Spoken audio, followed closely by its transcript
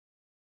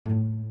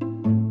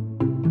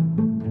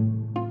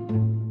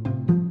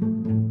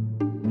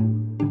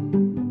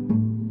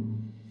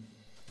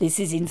This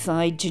is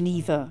Inside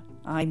Geneva.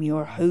 I'm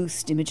your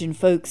host, Imogen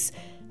Folks,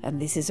 and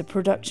this is a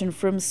production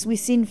from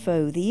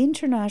Swissinfo, the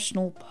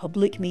international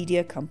public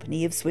media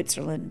company of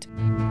Switzerland.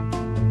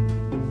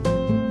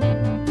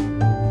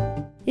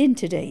 In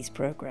today's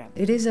programme,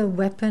 it is a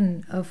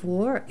weapon of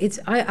war.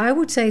 I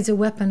would say it's a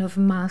weapon of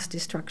mass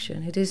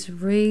destruction. It is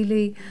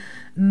really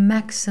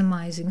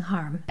maximizing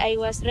harm. I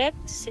was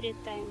raped 3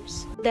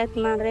 times. That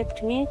man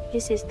raped me.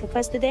 This is the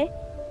first day.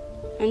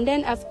 And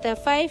then after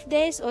 5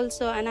 days,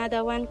 also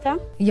another one come.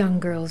 Young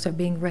girls are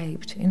being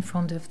raped in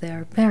front of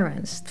their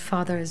parents.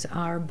 Fathers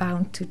are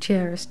bound to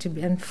chairs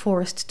and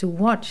forced to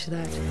watch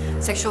that.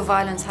 Sexual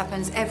violence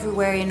happens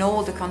everywhere in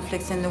all the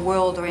conflicts in the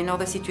world or in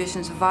other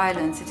situations of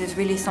violence. It is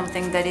really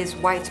something that is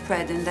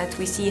widespread and that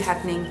we see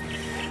happening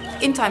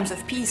in times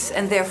of peace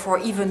and therefore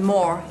even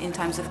more in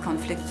times of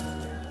conflict.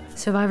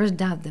 Survivors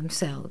doubt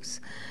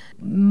themselves.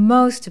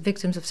 Most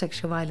victims of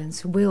sexual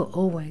violence will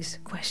always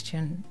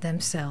question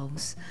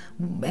themselves.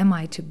 Am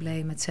I to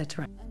blame,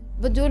 etc.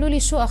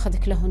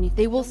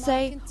 They will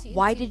say,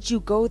 why did you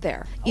go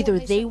there? Either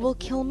they will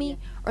kill me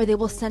or they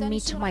will send me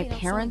to my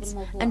parents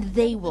and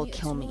they will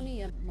kill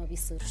me.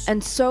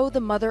 And so the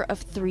mother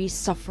of 3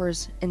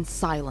 suffers in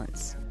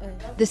silence.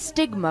 The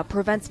stigma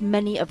prevents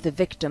many of the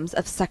victims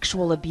of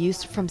sexual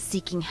abuse from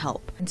seeking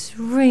help. It's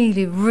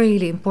really,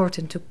 really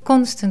important to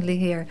constantly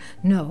hear,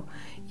 no,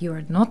 you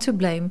are not to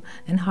blame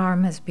and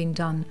harm has been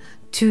done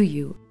to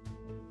you.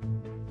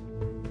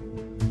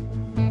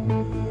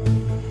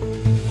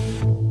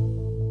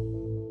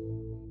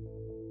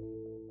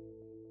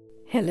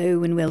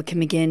 hello and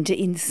welcome again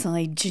to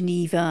Inside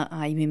Geneva.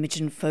 I'm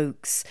Imogen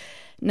Folks.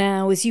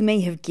 Now, as you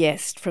may have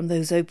guessed from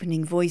those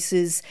opening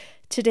voices,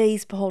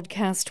 today's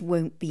podcast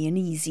won't be an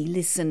easy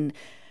listen.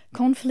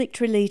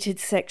 Conflict-related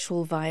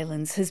sexual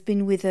violence has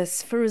been with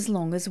us for as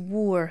long as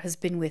war has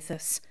been with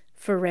us,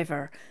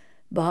 forever.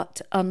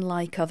 But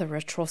unlike other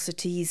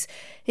atrocities,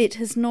 it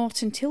has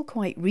not until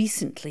quite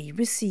recently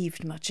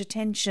received much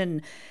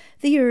attention.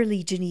 The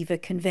early Geneva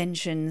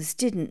Conventions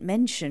didn't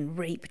mention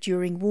rape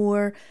during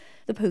war.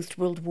 The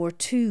post-World War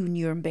II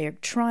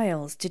Nuremberg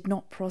trials did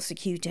not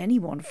prosecute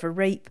anyone for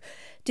rape,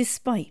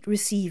 despite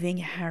receiving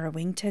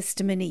harrowing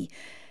testimony.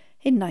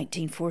 In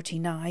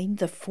 1949,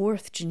 the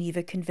Fourth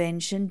Geneva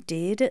Convention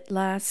did at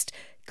last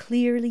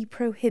clearly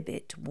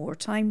prohibit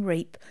wartime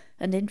rape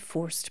and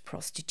enforced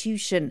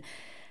prostitution.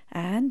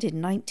 And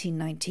in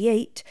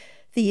 1998,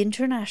 the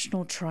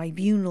International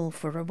Tribunal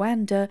for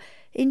Rwanda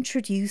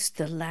introduced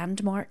the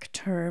landmark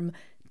term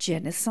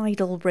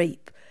genocidal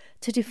rape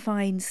to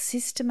define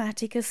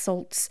systematic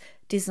assaults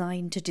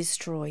designed to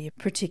destroy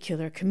a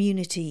particular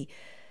community.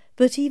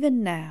 But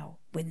even now,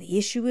 when the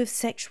issue of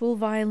sexual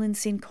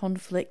violence in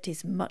conflict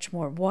is much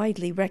more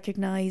widely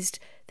recognised,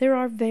 there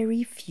are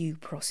very few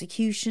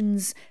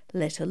prosecutions,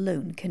 let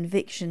alone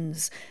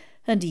convictions.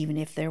 And even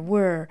if there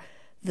were,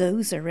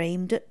 those are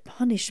aimed at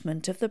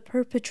punishment of the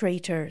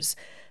perpetrators.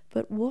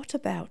 But what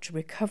about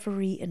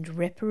recovery and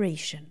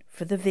reparation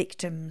for the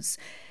victims?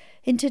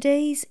 In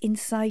today's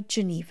Inside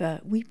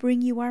Geneva, we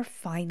bring you our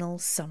final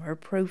summer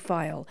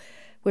profile,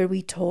 where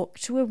we talk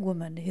to a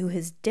woman who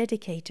has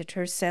dedicated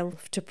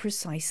herself to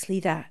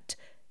precisely that,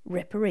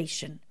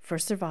 reparation for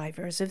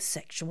survivors of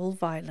sexual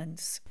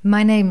violence.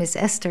 My name is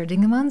Esther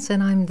Dingemans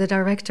and I'm the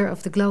director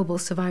of the Global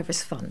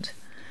Survivors Fund.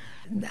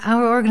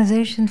 Our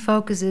organization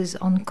focuses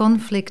on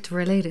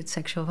conflict-related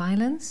sexual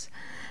violence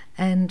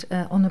and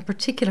on a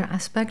particular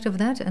aspect of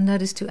that, and that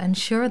is to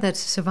ensure that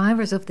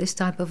survivors of this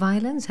type of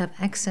violence have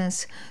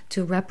access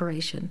to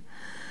reparation.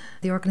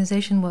 The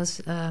organization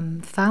was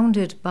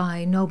founded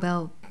by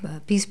Nobel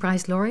Peace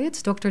Prize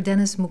laureates, Dr.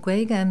 Denis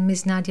Mukwege and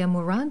Ms. Nadia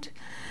Murad,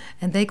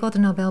 and they got the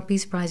Nobel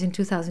Peace Prize in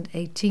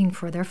 2018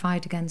 for their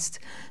fight against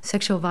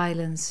sexual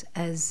violence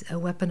as a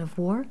weapon of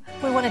war.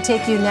 We want to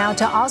take you now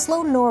to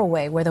Oslo,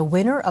 Norway, where the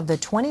winner of the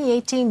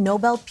 2018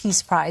 Nobel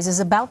Peace Prize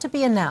is about to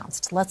be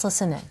announced. Let's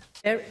listen in.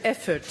 Their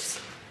efforts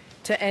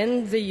to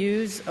end the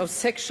use of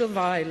sexual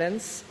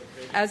violence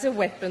as a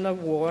weapon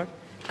of war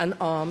and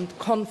armed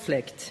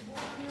conflict.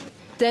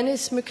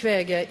 Denis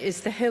Mukwege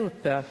is the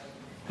helper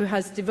who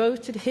has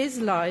devoted his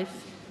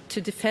life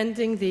to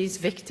defending these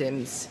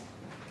victims.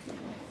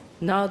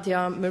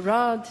 Nadia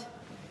Murad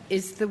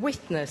is the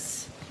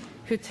witness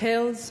who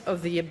tells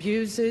of the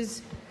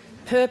abuses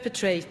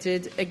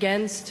perpetrated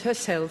against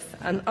herself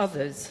and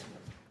others.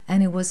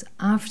 And it was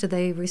after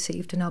they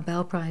received the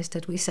Nobel Prize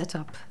that we set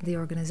up the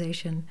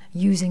organization,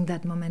 using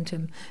that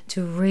momentum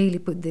to really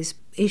put this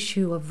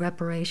issue of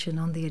reparation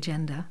on the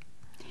agenda.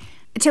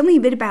 Tell me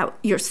a bit about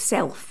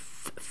yourself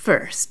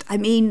first. I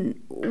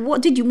mean,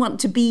 what did you want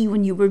to be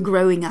when you were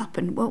growing up,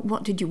 and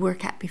what did you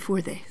work at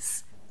before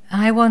this?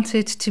 I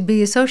wanted to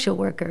be a social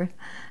worker,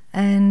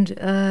 and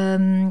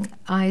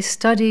I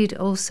studied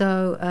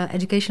also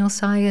educational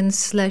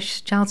science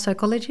 / child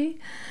psychology,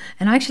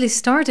 and I actually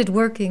started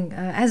working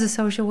as a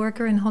social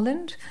worker in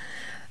Holland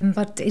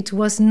But it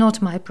was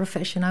not my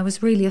profession. I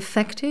was really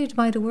affected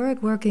by the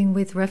work, working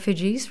with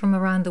refugees from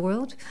around the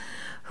world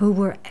who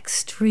were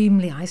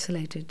extremely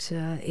isolated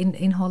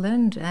in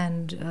Holland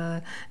and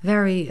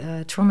very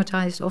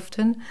traumatized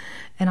often.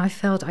 And I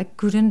felt I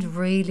couldn't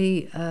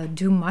really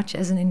do much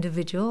as an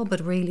individual,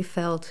 but really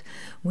felt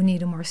we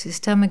need a more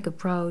systemic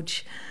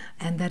approach.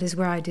 And that is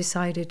where I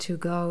decided to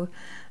go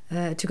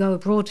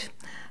abroad.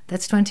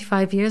 That's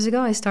 25 years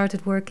ago. I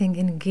started working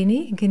in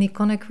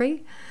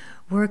Guinea-Conakry,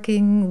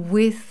 working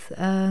with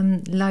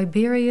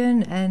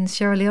Liberian and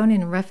Sierra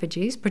Leonean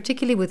refugees,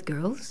 particularly with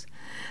girls.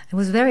 It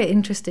was very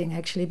interesting,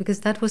 actually, because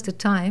that was the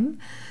time,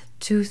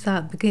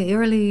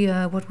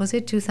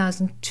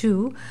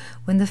 2002,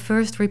 when the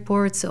first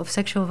reports of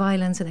sexual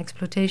violence and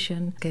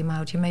exploitation came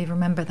out. You may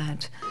remember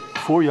that.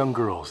 4 young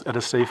girls at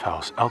a safe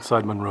house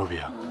outside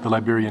Monrovia, the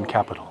Liberian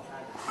capital.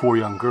 4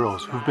 young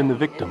girls who've been the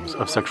victims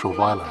of sexual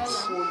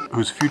violence,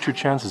 whose future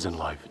chances in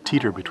life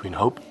teeter between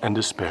hope and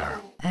despair.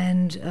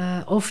 And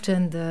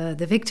often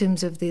the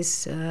victims of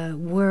this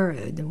were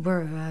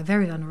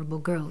very honorable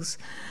girls.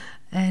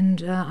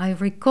 And I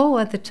recall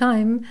at the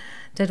time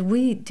that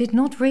we did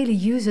not really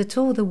use at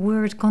all the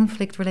word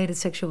conflict-related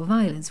sexual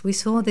violence. We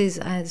saw this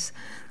as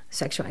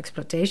sexual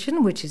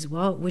exploitation, which it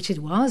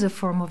was, a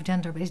form of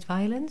gender-based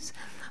violence.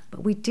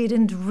 But we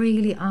didn't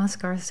really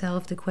ask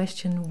ourselves the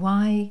question,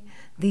 why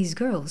these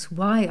girls?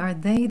 Why are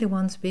they the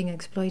ones being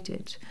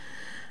exploited?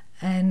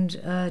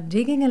 And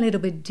digging a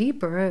little bit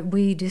deeper,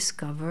 we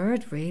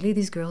discovered really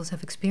these girls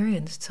have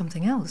experienced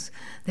something else.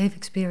 They've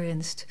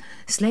experienced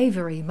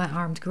slavery by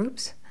armed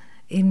groups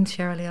in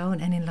Sierra Leone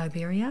and in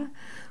Liberia,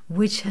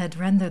 which had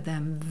rendered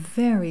them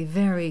very,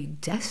 very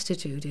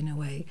destitute in a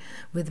way,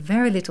 with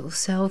very little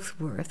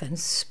self-worth and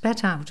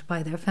spat out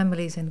by their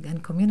families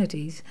and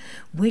communities,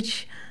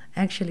 which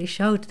actually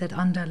showed that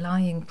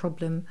underlying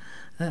problem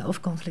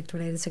of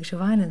conflict-related sexual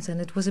violence. And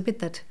it was a bit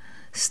that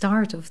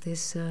start of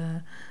this,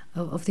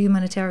 of the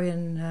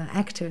humanitarian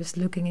actors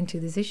looking into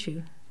this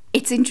issue.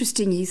 It's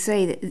interesting you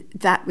say that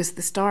that was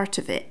the start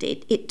of it.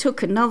 It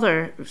took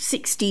another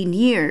 16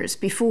 years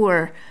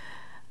before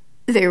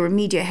there were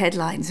media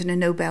headlines and a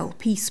Nobel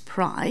Peace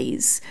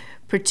Prize,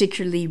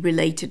 particularly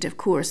related, of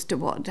course, to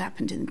what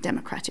happened in the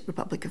Democratic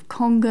Republic of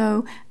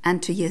Congo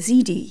and to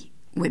Yazidi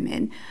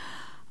women.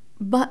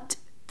 But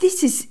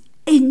this is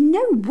in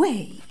no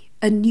way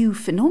a new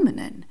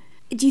phenomenon.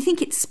 Do you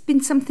think it's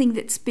been something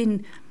that's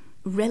been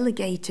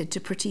relegated to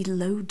pretty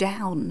low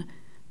down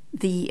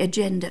the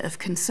agenda of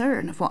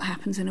concern of what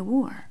happens in a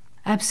war?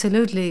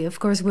 Absolutely. Of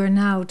course, we're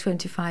now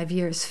 25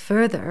 years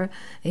further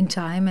in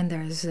time, and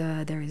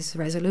there is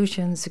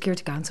resolutions,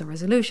 Security Council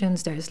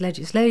resolutions, there is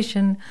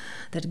legislation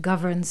that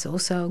governs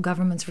also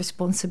government's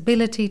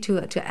responsibility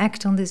to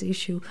act on this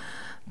issue.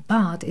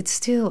 But it's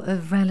still a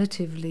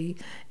relatively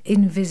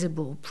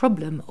invisible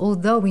problem,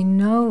 although we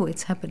know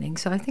it's happening.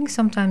 So I think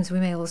sometimes we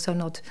may also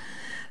not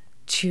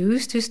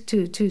choose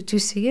to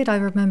see it. I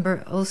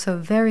remember also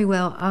very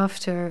well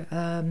after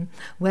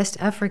West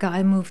Africa,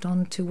 I moved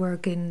on to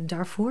work in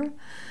Darfur,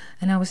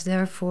 and I was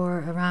there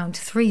for around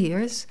 3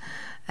 years.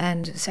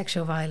 And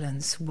sexual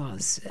violence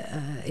was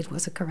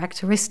a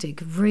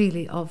characteristic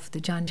really of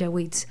the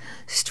Janjaweed's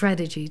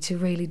strategy to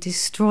really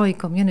destroy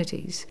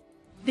communities.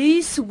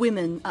 These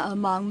women are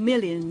among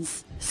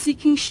millions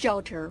seeking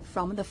shelter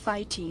from the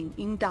fighting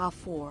in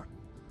Darfur.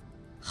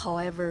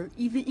 However,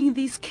 even in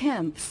these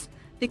camps,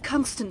 they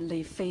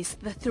constantly face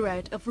the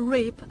threat of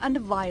rape and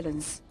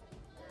violence,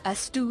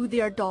 as do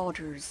their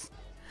daughters.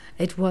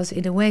 It was,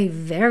 in a way,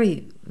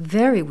 very,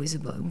 very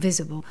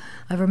visible.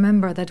 I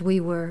remember that we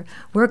were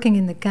working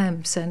in the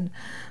camps, and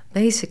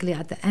basically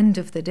at the end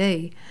of the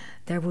day,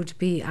 there would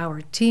be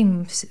our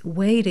teams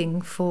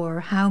waiting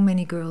for how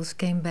many girls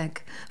came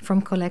back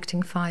from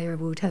collecting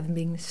firewood, having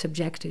been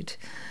subjected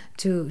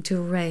to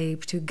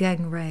rape, to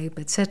gang rape,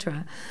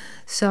 etc.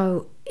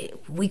 So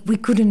we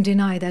couldn't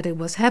deny that it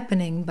was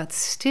happening, but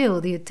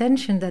still the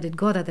attention that it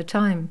got at the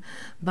time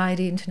by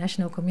the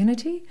international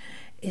community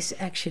is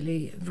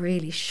actually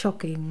really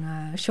shocking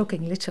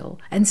little.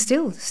 And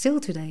still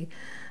today,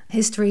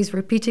 history is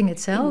repeating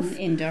itself.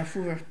 In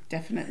Darfur,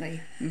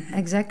 definitely. Mm-hmm.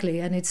 Exactly,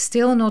 and it's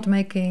still not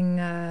making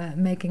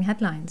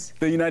headlines.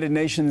 The United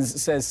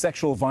Nations says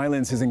sexual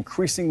violence is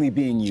increasingly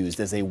being used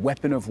as a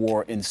weapon of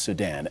war in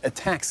Sudan.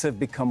 Attacks have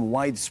become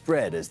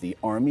widespread as the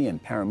army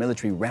and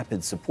paramilitary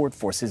rapid support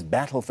forces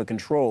battle for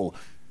control.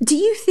 Do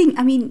you think,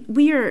 I mean,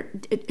 we are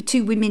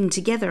 2 women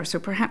together, so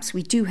perhaps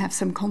we do have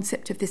some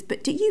concept of this,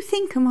 but do you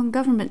think among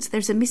governments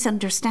there's a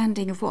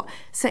misunderstanding of what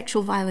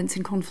sexual violence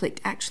and conflict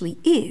actually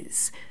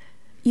is?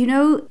 You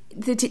know,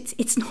 that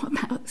it's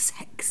not about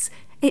sex,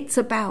 it's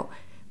about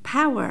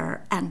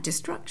power and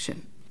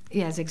destruction.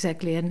 Yes,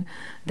 exactly, and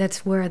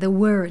that's where the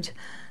word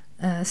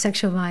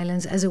sexual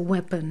violence as a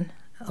weapon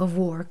of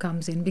war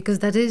comes in, because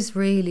that is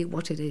really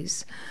what it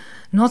is.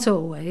 Not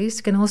always,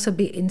 can also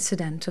be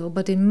incidental,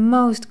 but in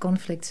most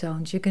conflict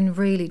zones you can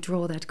really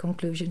draw that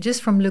conclusion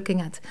just from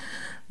looking at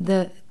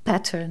the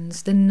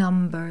patterns, the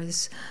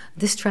numbers,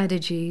 the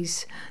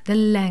strategies, the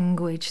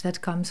language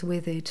that comes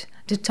with it,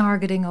 the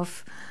targeting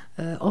of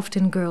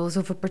often girls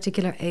of a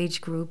particular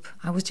age group.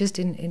 I was just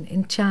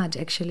in Chad,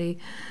 actually,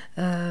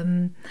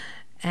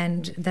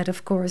 and that,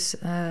 of course,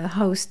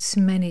 hosts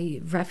many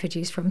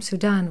refugees from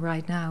Sudan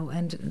right now.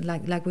 And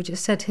like we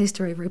just said,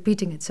 history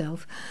repeating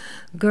itself.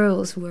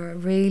 Girls were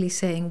really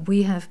saying,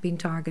 we have been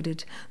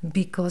targeted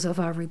because of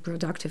our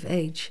reproductive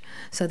age.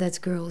 So that's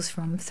girls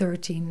from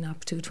 13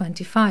 up to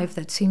 25.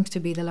 That seems to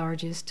be the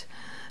largest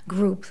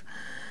group.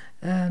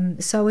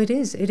 So it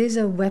is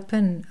a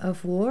weapon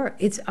of war.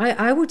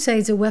 I would say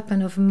it's a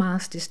weapon of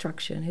mass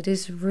destruction. It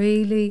is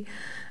really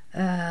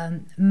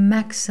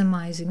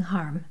maximizing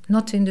harm,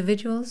 not to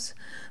individuals,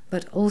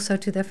 but also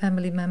to their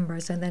family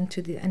members, and then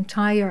to the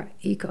entire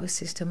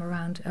ecosystem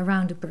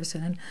around a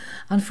person. And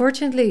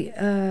unfortunately,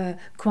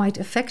 quite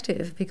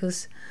effective,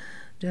 because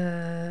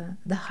the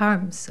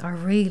harms are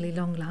really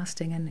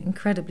long-lasting and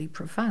incredibly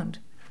profound.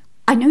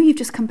 I know you've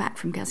just come back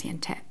from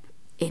Gaziantep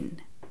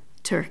in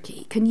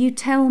Turkey. Can you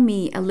tell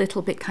me a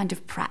little bit, kind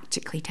of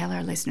practically, tell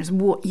our listeners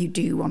what you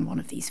do on one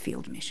of these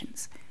field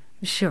missions?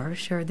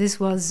 Sure. This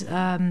was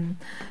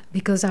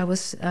because I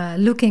was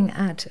looking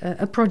at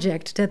a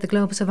project that the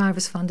Global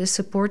Survivors Fund is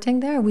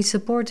supporting there. We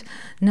support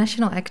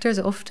national actors,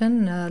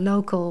 often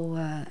local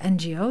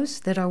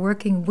NGOs, that are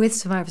working with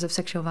survivors of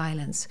sexual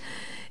violence.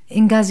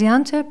 In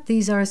Gaziantep,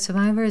 these are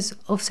survivors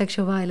of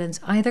sexual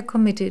violence either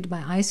committed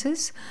by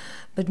ISIS,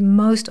 but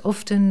most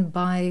often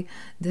by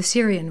the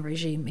Syrian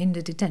regime in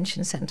the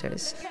detention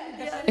centers.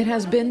 It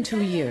has been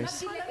 2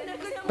 years.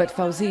 But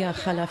Fauzia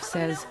Khalaf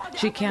says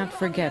she can't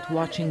forget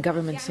watching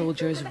government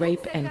soldiers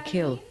rape and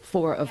kill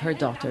 4 of her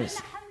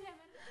daughters.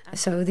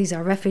 So these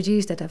are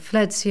refugees that have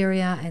fled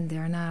Syria, and they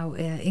are now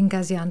in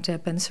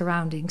Gaziantep and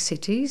surrounding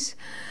cities.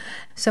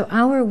 So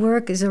our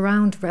work is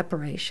around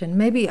reparation.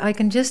 Maybe I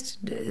can just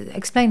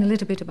explain a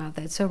little bit about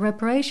that. So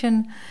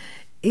reparation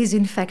is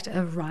in fact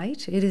a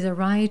right. It is a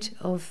right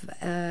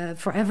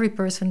for every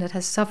person that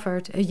has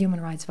suffered a human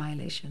rights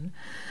violation.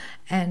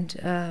 And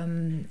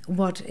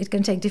it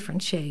can take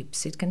different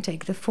shapes. It can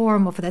take the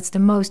form of, that's the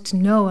most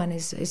known,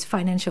 is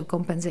financial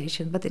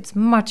compensation, but it's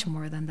much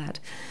more than that.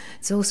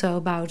 It's also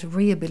about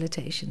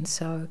rehabilitation,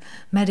 so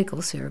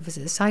medical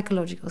services,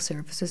 psychological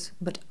services,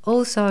 but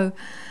also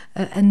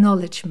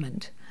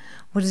acknowledgement.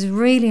 What is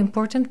really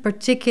important,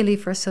 particularly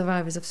for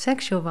survivors of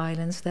sexual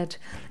violence, that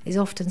is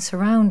often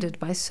surrounded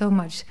by so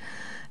much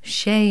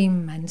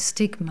shame and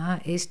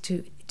stigma, is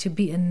to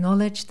be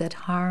acknowledged that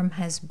harm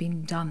has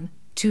been done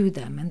to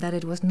them and that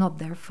it was not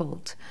their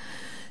fault.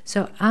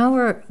 So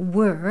our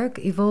work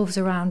evolves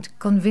around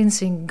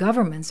convincing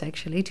governments,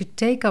 actually, to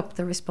take up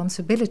the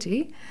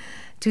responsibility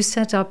to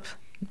set up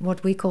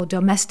what we call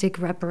domestic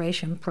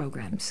reparation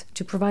programs,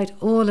 to provide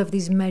all of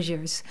these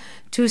measures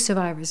to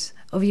survivors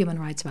of human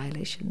rights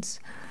violations.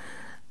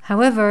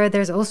 However,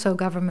 there's also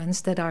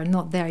governments that are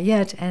not there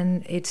yet,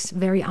 and it's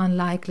very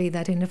unlikely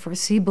that in the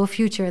foreseeable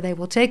future they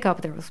will take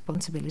up the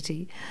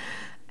responsibility.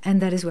 And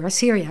that is where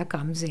Syria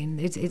comes in.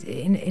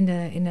 In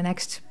the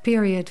next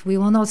period, we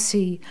will not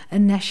see a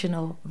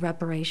national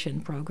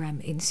reparation program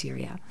in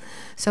Syria.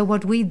 So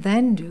what we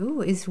then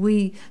do is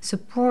we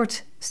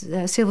support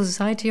civil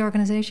society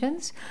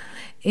organizations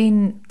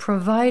in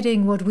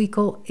providing what we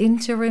call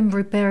interim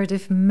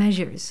reparative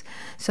measures.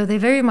 So they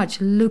very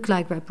much look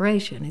like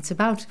reparation. It's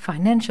about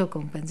financial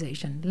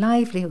compensation,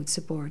 livelihood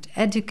support,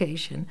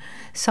 education,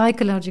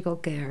 psychological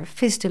care,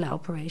 fistula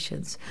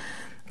operations,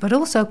 but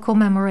also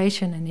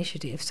commemoration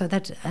initiatives, so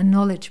that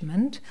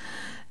acknowledgement,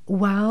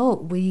 while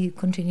we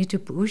continue to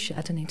push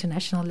at an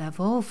international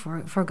level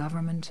for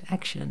government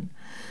action.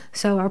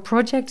 So our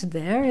project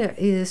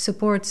there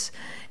supports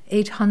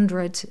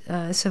 800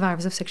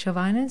 survivors of sexual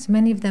violence,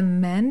 many of them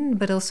men,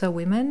 but also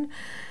women,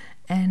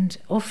 and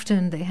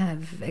often they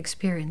have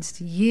experienced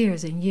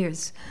years and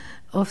years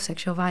of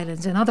sexual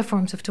violence and other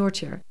forms of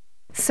torture.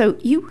 So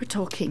you were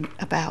talking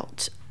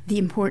about the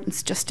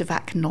importance just of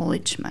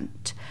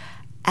acknowledgement,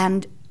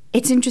 and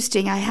it's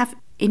interesting, I have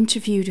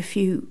interviewed a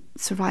few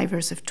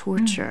survivors of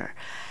torture,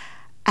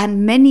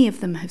 and many of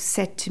them have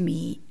said to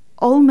me,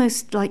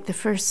 almost like the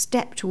first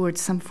step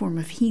towards some form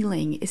of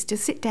healing is to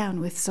sit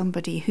down with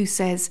somebody who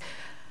says,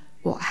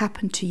 what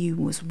happened to you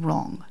was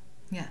wrong.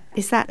 Yeah.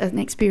 Is that an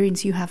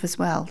experience you have as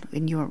well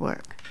in your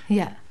work?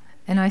 Yeah.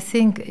 And I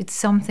think it's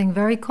something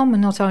very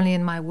common, not only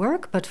in my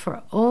work, but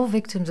for all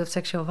victims of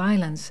sexual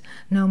violence,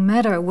 no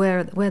matter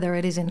whether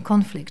it is in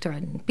conflict or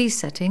in peace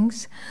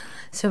settings.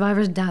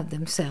 Survivors doubt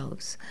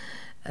themselves.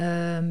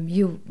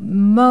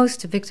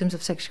 Most victims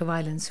of sexual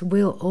violence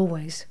will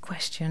always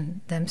question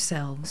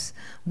themselves.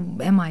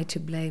 Am I to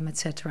blame,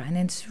 etc. And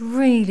it's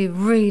really,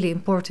 really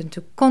important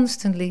to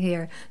constantly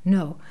hear,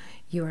 no,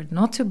 you are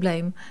not to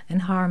blame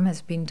and harm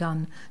has been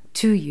done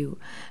to you.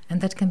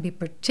 And that can be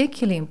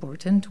particularly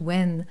important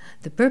when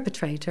the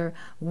perpetrator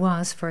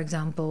was, for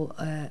example,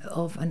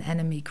 of an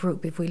enemy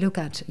group. If we look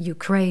at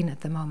Ukraine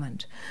at the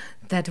moment,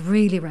 that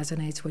really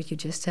resonates what you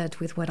just said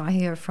with what I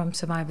hear from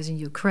survivors in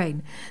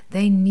Ukraine.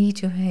 They need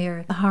to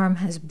hear harm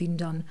has been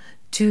done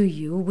to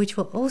you, which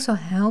will also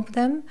help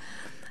them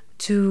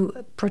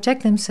to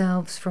protect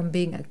themselves from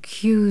being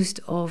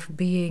accused of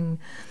being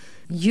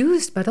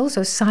used but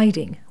also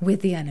siding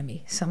with the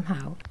enemy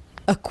somehow.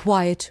 A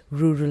quiet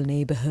rural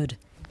neighborhood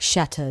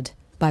shattered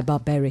by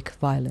barbaric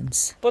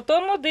violence. A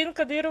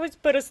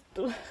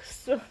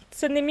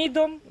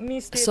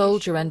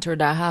soldier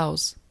entered our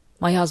house.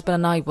 My husband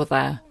and I were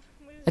there.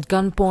 At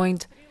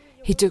gunpoint,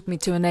 he took me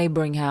to a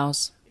neighboring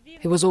house.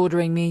 He was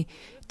ordering me,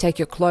 "Take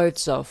your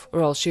clothes off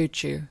or I'll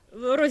shoot you."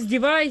 Then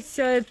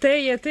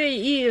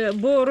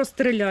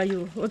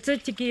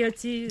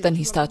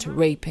he started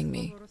raping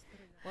me.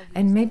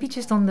 And maybe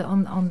just on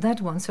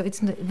that one, so it's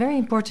very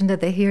important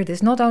that they hear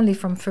this not only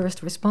from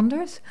first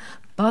responders,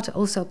 but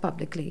also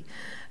publicly.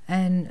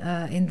 And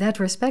in that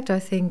respect, I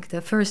think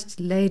the First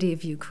Lady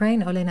of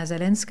Ukraine, Olena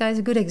Zelenska, is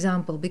a good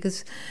example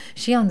because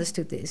she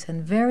understood this.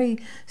 And very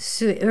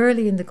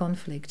early in the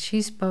conflict,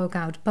 she spoke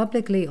out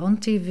publicly on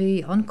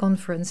TV, on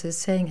conferences,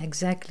 saying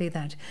exactly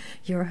that.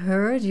 You're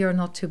heard, you're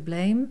not to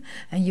blame,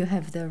 and you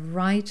have the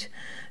right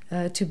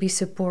to be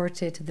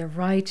supported, the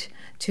right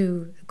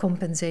to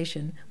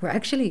compensation. We're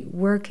actually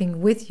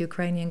working with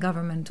Ukrainian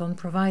government on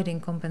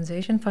providing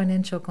compensation,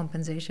 financial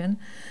compensation,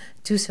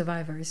 to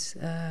survivors,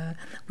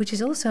 which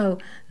is also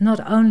not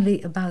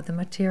only about the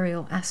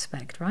material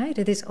aspect, right?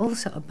 It is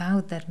also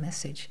about that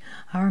message.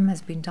 Harm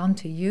has been done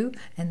to you,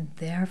 and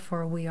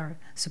therefore we are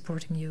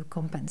supporting you,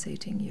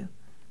 compensating you.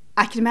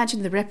 I can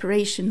imagine the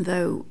reparation,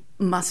 though,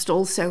 must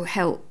also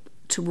help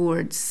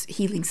towards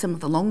healing some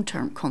of the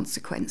long-term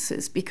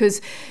consequences, because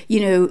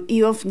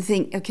you often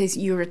think, okay, so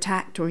you're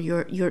attacked or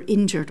you're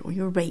injured or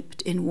you're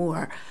raped in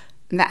war,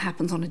 and that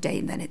happens on a day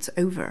and then it's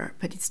over.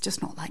 But it's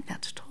just not like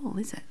that at all,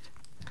 is it?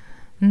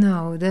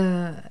 No,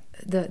 the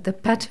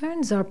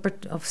patterns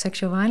of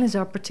sexual violence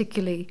are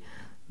particularly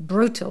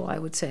brutal, I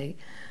would say,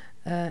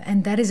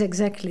 and that is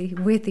exactly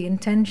with the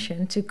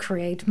intention to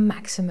create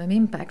maximum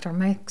impact or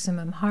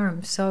maximum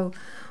harm. So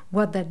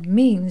what that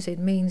means, it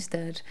means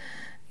that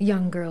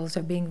young girls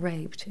are being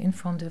raped in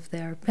front of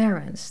their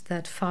parents,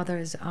 that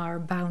fathers are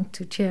bound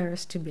to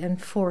chairs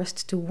and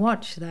forced to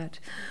watch that,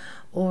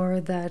 or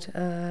that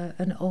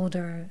an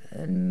older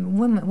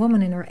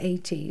woman in her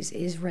 80s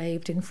is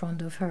raped in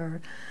front of her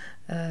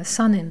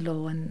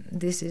son-in-law. And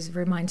this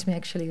reminds me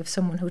actually of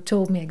someone who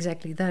told me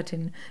exactly that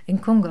in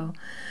Congo.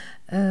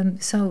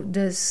 So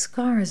the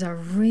scars are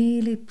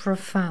really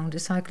profound, the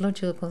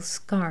psychological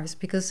scars,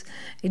 because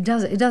it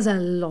does a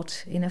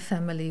lot in a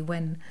family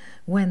when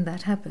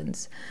that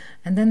happens.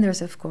 And then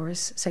there's, of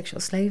course, sexual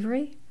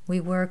slavery. We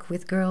work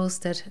with girls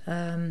that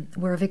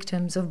were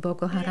victims of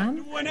Boko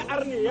Haram.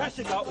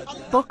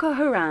 Boko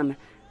Haram,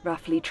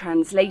 roughly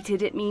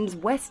translated, it means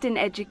Western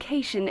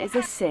education is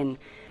a sin.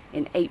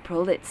 In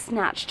April, it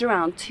snatched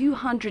around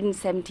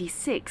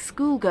 276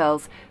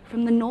 schoolgirls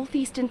from the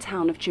northeastern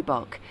town of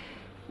Chibok.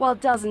 While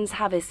dozens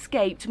have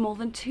escaped, more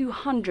than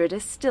 200 are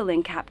still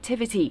in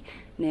captivity,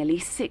 nearly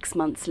 6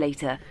 months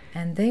later.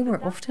 And they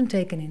were often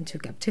taken into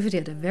captivity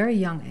at a very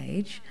young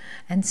age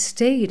and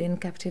stayed in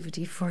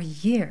captivity for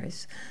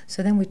years.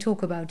 So then we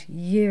talk about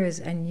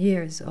years and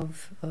years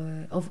of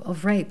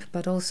rape,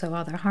 but also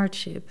other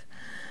hardship.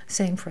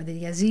 Same for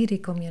the Yazidi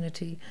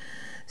community.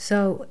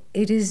 So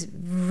it is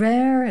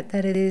rare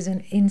that it is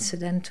an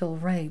incidental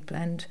rape.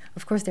 And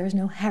of course there is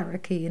no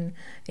hierarchy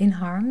in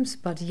harms,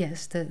 but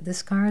yes, the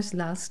scars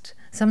last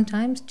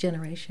sometimes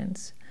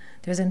generations.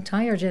 There's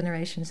entire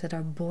generations that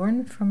are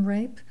born from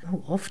rape,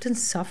 who often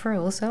suffer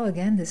also,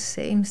 again, the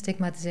same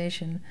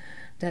stigmatization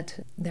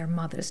that their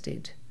mothers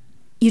did.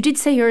 You did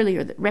say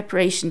earlier that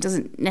reparation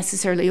doesn't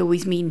necessarily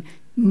always mean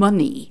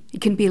money.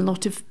 It can be a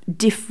lot of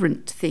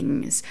different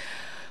things.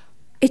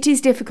 It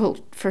is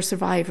difficult for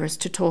survivors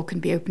to talk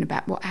and be open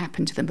about what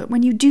happened to them, but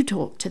when you do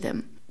talk to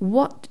them,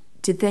 what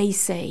do they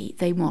say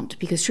they want?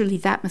 Because surely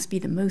that must be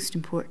the most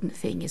important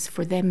thing, is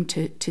for them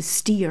to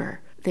steer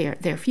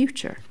their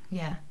future.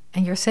 Yeah,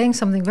 and you're saying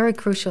something very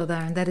crucial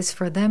there, and that is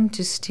for them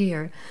to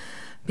steer.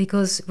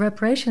 Because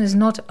reparation is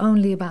not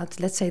only about,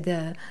 let's say,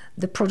 the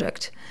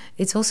product,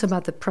 it's also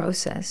about the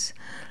process.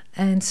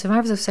 And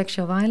survivors of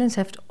sexual violence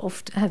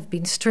have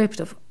been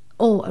stripped of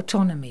all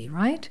autonomy,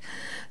 right?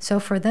 So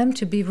for them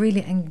to be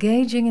really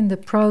engaging in the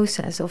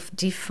process of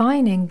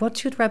defining what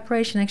should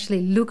reparation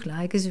actually look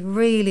like is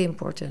really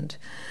important.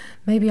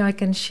 Maybe I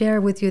can share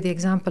with you the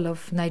example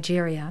of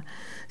Nigeria.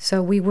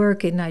 So we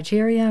work in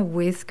Nigeria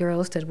with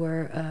girls that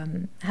were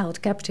held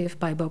captive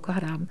by Boko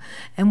Haram,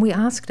 and we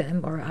ask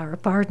them, or our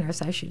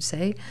partners I should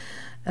say,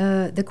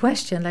 the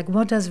question, like,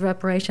 what does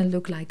reparation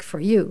look like for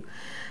you?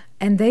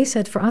 And they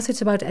said, for us,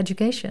 it's about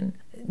education.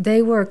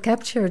 They were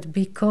captured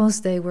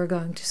because they were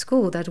going to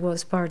school. That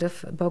was part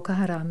of Boko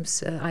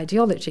Haram's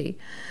ideology.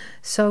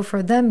 So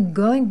for them,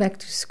 going back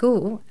to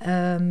school,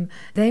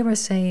 they were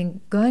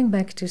saying going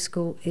back to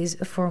school is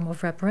a form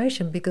of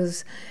reparation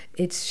because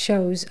it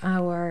shows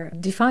our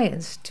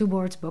defiance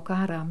towards Boko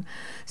Haram.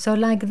 So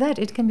like that,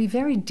 it can be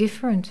very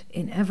different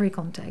in every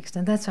context.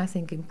 And that's, I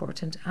think,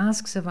 important.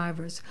 Ask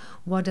survivors,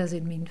 what does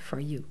it mean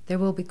for you? There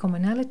will be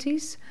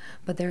commonalities,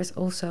 but there's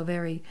also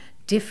very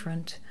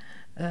different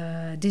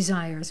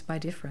desires by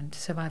different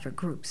survivor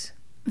groups.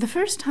 The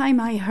first time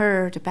I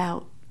heard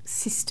about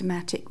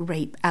systematic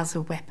rape as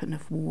a weapon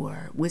of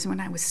war was when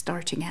I was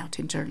starting out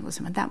in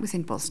journalism, and that was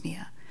in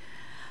Bosnia.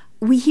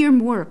 We hear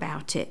more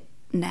about it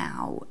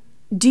now.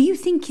 Do you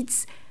think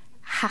it's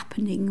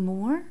happening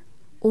more,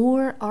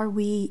 or are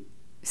we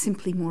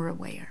simply more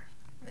aware?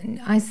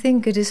 I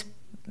think it is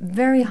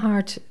very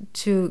hard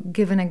to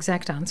give an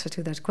exact answer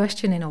to that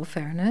question, in all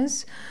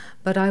fairness,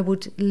 but I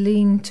would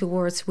lean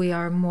towards we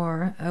are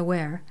more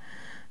aware.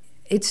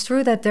 It's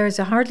true that there's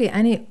hardly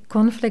any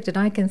conflict that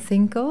I can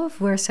think of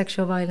where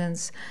sexual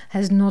violence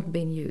has not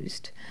been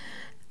used.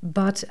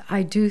 But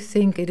I do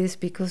think it is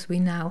because we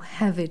now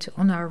have it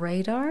on our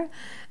radar,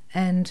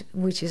 and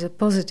which is a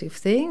positive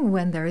thing.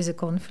 When there is a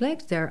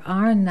conflict, there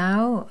are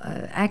now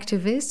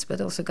activists, but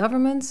also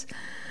governments,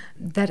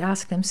 that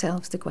ask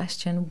themselves the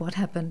question, what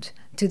happened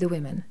to the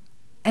women?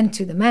 And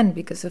to the men,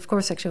 because of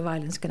course sexual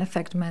violence can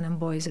affect men and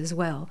boys as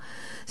well.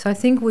 So I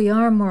think we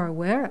are more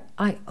aware.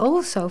 I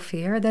also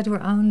fear that we're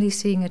only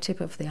seeing a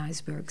tip of the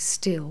iceberg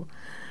still.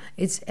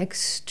 It's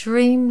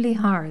extremely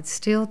hard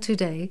still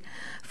today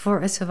for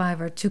a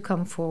survivor to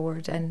come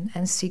forward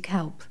and seek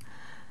help.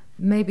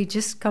 Maybe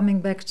just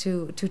coming back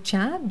to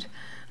Chad,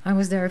 I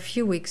was there a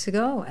few weeks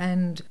ago,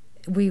 and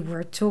we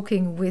were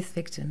talking with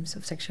victims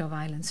of sexual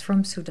violence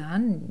from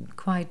Sudan,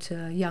 quite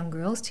young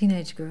girls,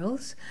 teenage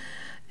girls.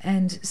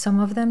 And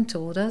some of them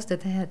told us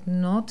that they had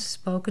not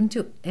spoken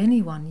to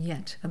anyone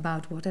yet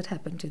about what had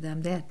happened to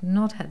them. They had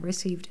not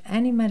received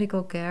any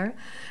medical care.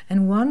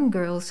 And one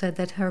girl said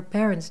that her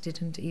parents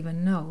didn't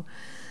even know.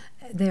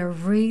 They're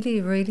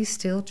really, really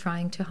still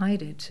trying to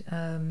hide it,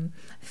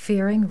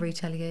 fearing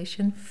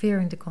retaliation,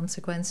 fearing the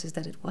consequences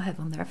that it will have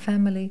on their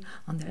family,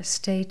 on their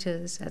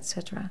status,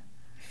 etc.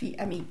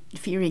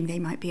 Fearing they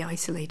might be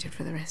isolated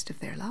for the rest of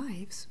their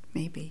lives,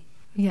 maybe.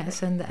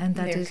 Yes, and that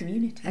their is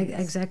communities.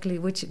 Exactly,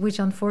 which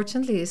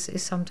unfortunately is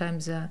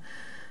sometimes a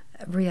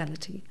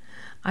reality.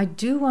 I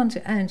do want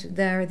to add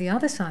there the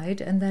other side,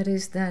 and that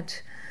is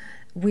that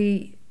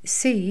we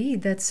see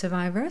that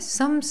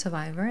some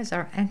survivors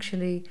are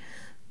actually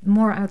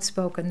more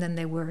outspoken than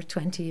they were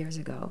 20 years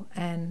ago.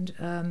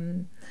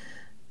 And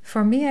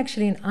for me,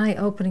 actually, an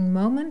eye-opening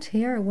moment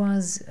here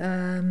was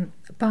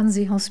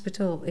Panzi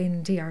Hospital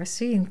in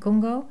DRC, in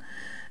Congo,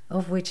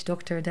 of which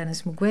Dr.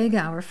 Dennis Mukwege,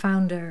 our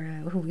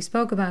founder, who we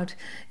spoke about,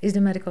 is the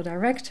medical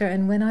director.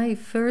 And when I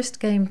first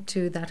came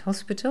to that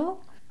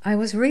hospital, I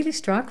was really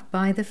struck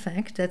by the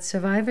fact that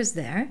survivors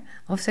there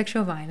of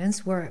sexual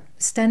violence were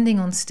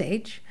standing on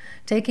stage,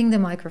 taking the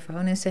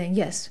microphone and saying,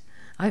 yes,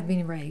 I've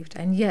been raped,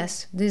 and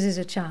yes, this is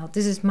a child,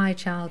 this is my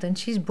child, and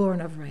she's born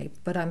of rape,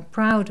 but I'm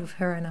proud of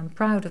her and I'm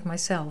proud of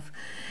myself.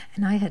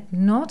 And I had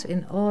not,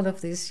 in all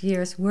of these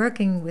years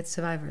working with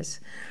survivors,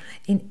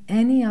 in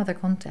any other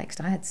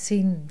context, I had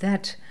seen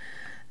that,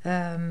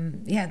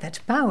 that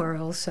power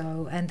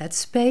also, and that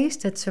space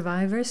that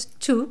survivors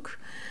took,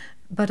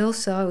 but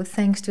also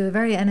thanks to a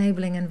very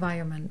enabling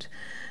environment.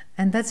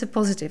 And that's a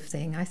positive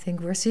thing. I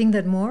think we're seeing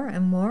that more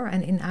and more,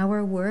 and in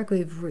our work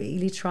we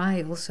really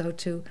try also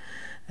to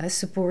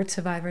support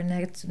survivor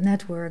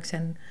networks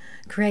and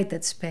create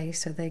that space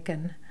so they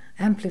can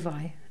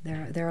amplify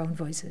their own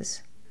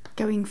voices.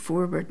 Going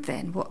forward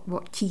then,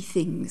 what key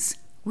things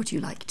would you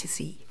like to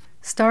see?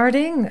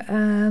 Starting...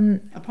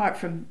 apart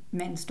from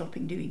men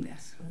stopping doing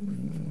this.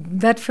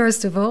 That,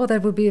 first of all,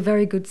 that would be a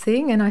very good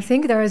thing. And I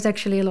think there is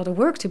actually a lot of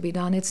work to be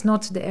done. It's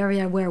not the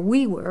area where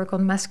we work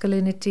on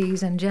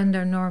masculinities and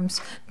gender norms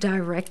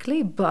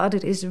directly, but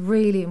it is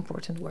really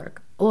important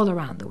work all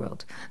around the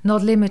world,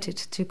 not limited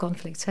to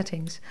conflict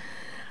settings.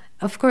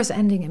 Of course,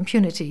 ending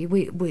impunity.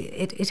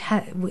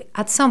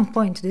 At some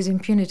point, this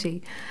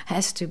impunity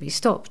has to be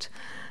stopped.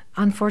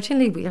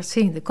 Unfortunately, we are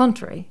seeing the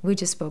contrary. We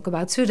just spoke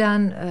about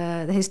Sudan,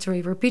 the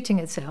history repeating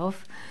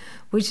itself,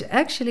 which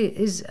actually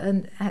is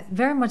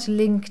very much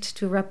linked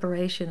to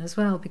reparation as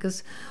well,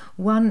 because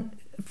one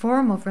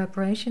form of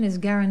reparation is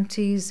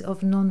guarantees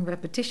of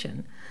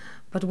non-repetition.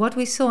 But what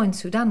we saw in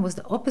Sudan was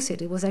the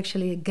opposite. It was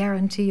actually a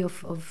guarantee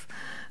of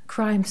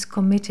crimes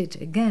committed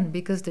again,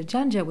 because the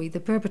Janjaweed, the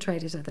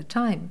perpetrators at the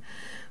time,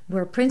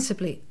 were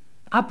principally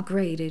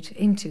upgraded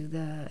into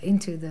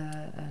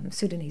the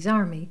Sudanese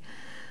army.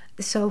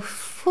 So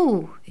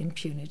full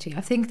impunity.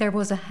 I think there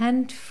was a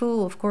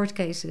handful of court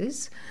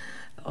cases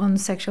on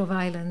sexual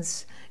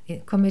violence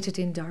committed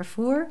in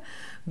Darfur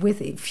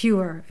with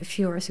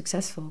fewer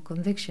successful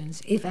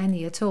convictions, if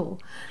any at all.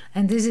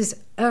 And this is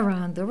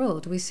around the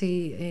world. We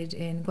see it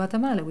in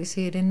Guatemala, we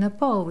see it in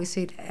Nepal, we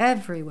see it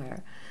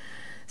everywhere.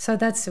 So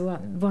that's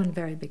one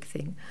very big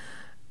thing.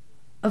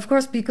 Of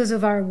course, because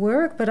of our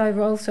work, but I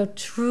also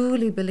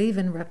truly believe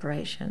in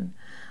reparation.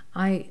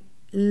 I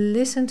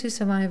listen to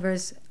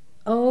survivors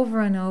over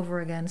and over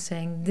again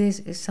saying this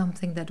is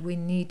something that we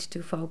need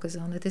to focus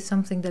on. It is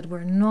something that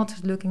we're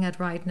not looking at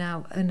right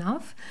now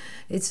enough.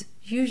 It's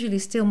usually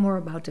still more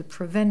about the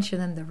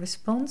prevention and the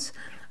response,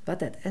 but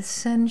that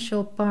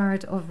essential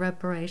part of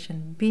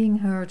reparation, being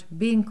heard,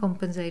 being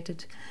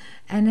compensated,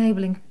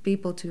 enabling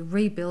people to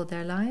rebuild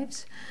their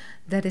lives,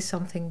 that is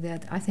something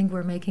that I think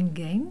we're making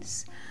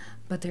gains,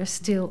 but there's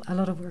still a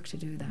lot of work to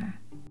do there.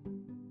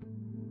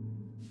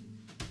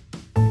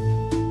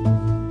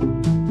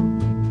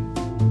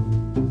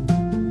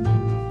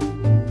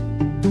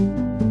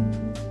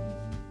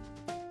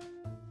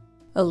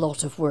 A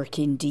lot of work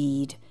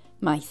indeed.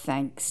 My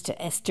thanks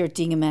to Esther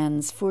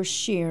Dingemans for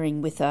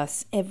sharing with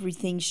us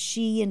everything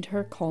she and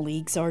her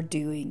colleagues are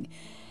doing.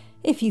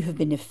 If you have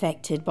been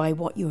affected by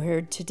what you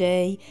heard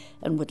today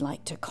and would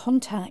like to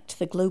contact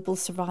the Global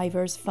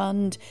Survivors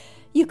Fund,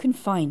 you can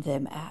find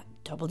them at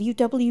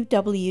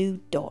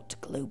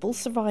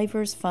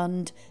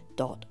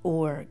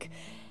www.globalsurvivorsfund.org.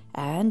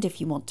 And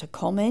if you want to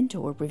comment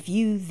or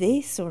review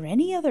this or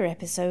any other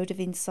episode of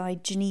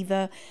Inside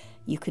Geneva,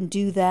 you can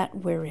do that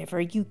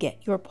wherever you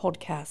get your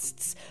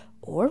podcasts,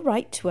 or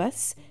write to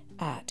us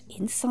at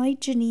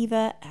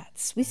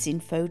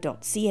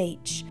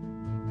insidegeneva@swissinfo.ch.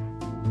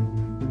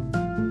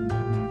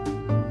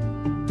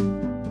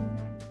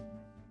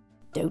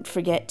 Don't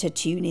forget to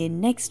tune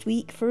in next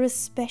week for a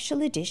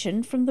special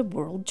edition from the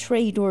World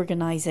Trade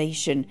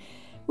Organization,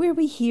 where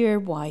we hear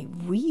why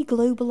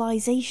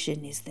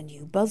reglobalization is the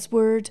new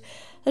buzzword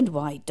and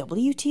why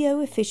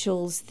WTO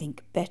officials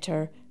think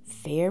better,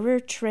 fairer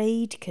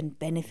trade can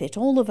benefit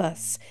all of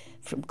us,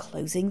 from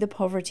closing the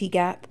poverty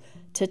gap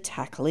to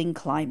tackling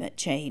climate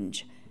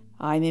change.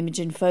 I'm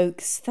Imogen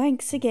Folks.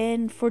 Thanks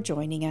again for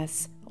joining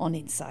us on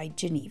Inside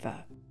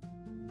Geneva.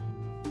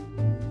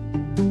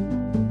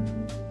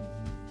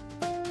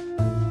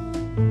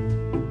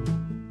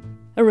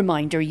 A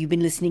reminder, you've been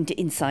listening to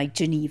Inside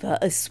Geneva,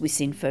 a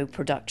SwissInfo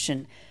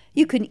production.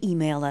 You can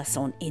email us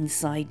on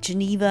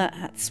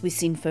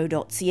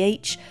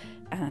insidegeneva@swissinfo.ch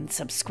and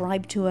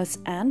subscribe to us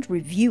and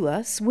review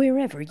us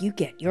wherever you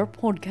get your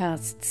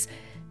podcasts.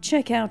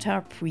 Check out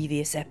our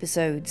previous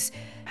episodes,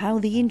 how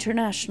the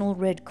International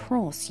Red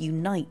Cross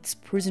unites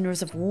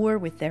prisoners of war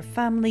with their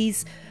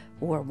families,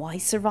 or why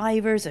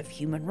survivors of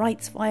human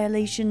rights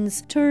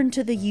violations turn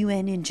to the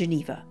UN in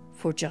Geneva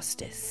for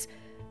justice.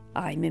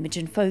 I'm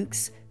Imogen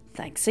Folks.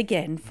 Thanks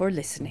again for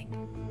listening.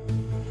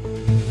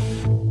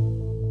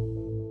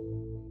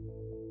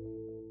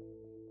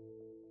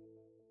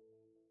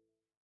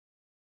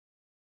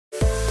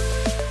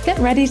 Get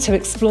ready to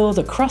explore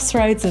the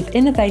crossroads of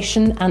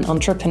innovation and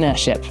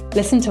entrepreneurship.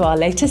 Listen to our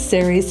latest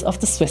series of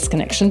the Swiss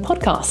Connection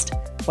podcast,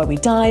 where we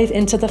dive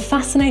into the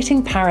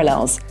fascinating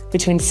parallels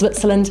between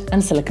Switzerland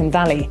and Silicon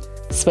Valley.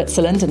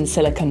 Switzerland and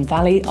Silicon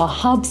Valley are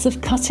hubs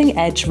of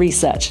cutting-edge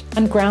research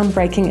and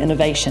groundbreaking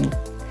innovation.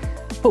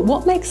 But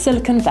what makes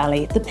Silicon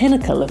Valley the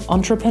pinnacle of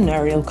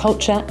entrepreneurial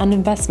culture and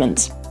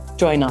investment?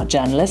 Join our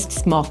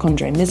journalists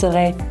Marc-André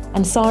Miseret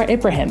and Sarah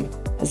Ibrahim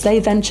as they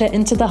venture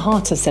into the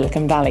heart of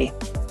Silicon Valley.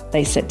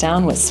 They sit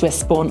down with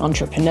Swiss-born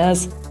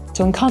entrepreneurs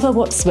to uncover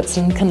what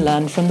Switzerland can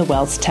learn from the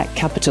world's tech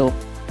capital.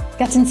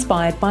 Get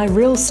inspired by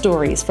real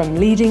stories from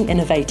leading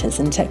innovators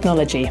in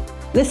technology.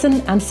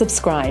 Listen and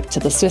subscribe to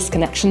the Swiss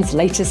Connection's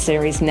latest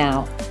series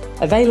now,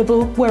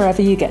 available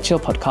wherever you get your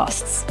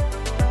podcasts.